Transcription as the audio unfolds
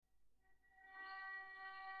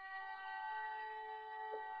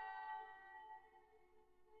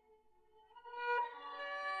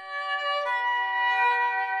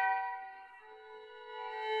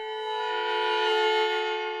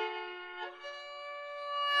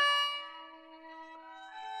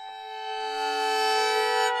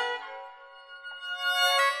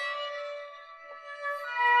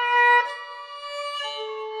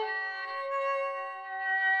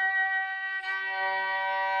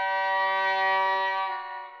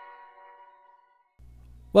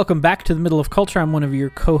Welcome back to the Middle of Culture. I'm one of your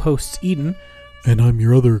co-hosts, Eden. And I'm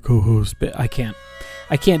your other co-host. But I can't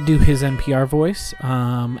do his NPR voice.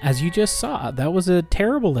 As you just saw, that was a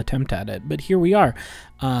terrible attempt at it. But here we are.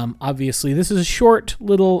 Obviously, this is a short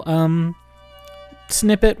little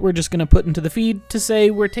snippet we're just going to put into the feed to say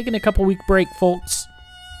we're taking a couple week break, folks.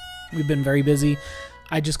 We've been very busy.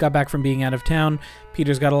 I just got back from being out of town.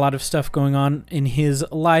 Peter's got a lot of stuff going on in his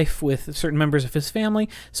life with certain members of his family.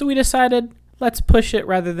 So we decided, let's push it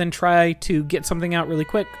rather than try to get something out really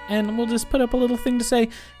quick. And we'll just put up a little thing to say,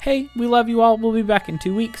 hey, we love you all. We'll be back in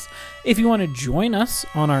 2 weeks. If you want to join us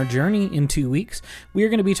on our journey in 2 weeks, we are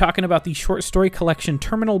going to be talking about the short story collection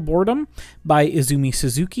Terminal Boredom by Izumi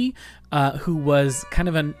Suzuki, who was kind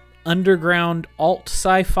of an underground alt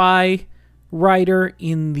sci-fi writer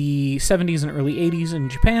in the 70s and early 80s in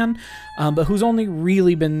Japan, but who's only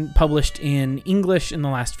really been published in English in the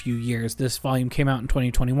last few years. This volume came out in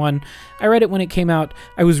 2021. I read it when it came out.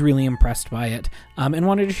 I was really impressed by it and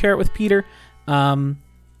wanted to share it with Peter.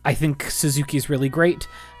 I think Suzuki's really great.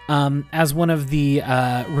 As one of the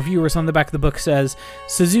reviewers on the back of the book says,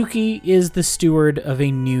 Suzuki is the steward of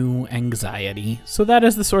a new anxiety. So that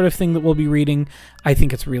is the sort of thing that we'll be reading. I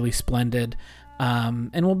think it's really splendid.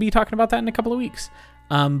 And we'll be talking about that in a couple of weeks.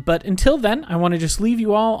 But until then, I want to just leave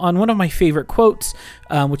you all on one of my favorite quotes,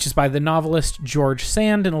 which is by the novelist George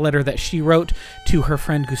Sand in a letter that she wrote to her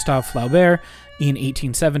friend Gustave Flaubert in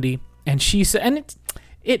 1870. And she said, and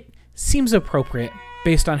it seems appropriate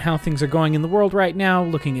based on how things are going in the world right now,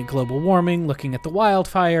 looking at global warming, looking at the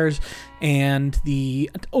wildfires and the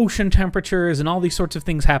ocean temperatures and all these sorts of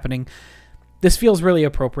things happening. This feels really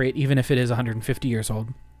appropriate, even if it is 150 years old.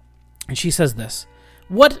 And she says this: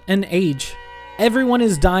 "What an age! Everyone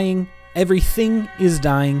is dying, everything is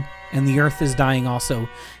dying, and the earth is dying also,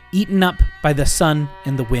 eaten up by the sun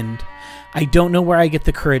and the wind. I don't know where I get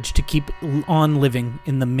the courage to keep on living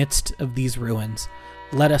in the midst of these ruins.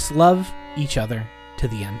 Let us love each other to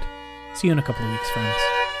the end." See you in a couple of weeks, friends.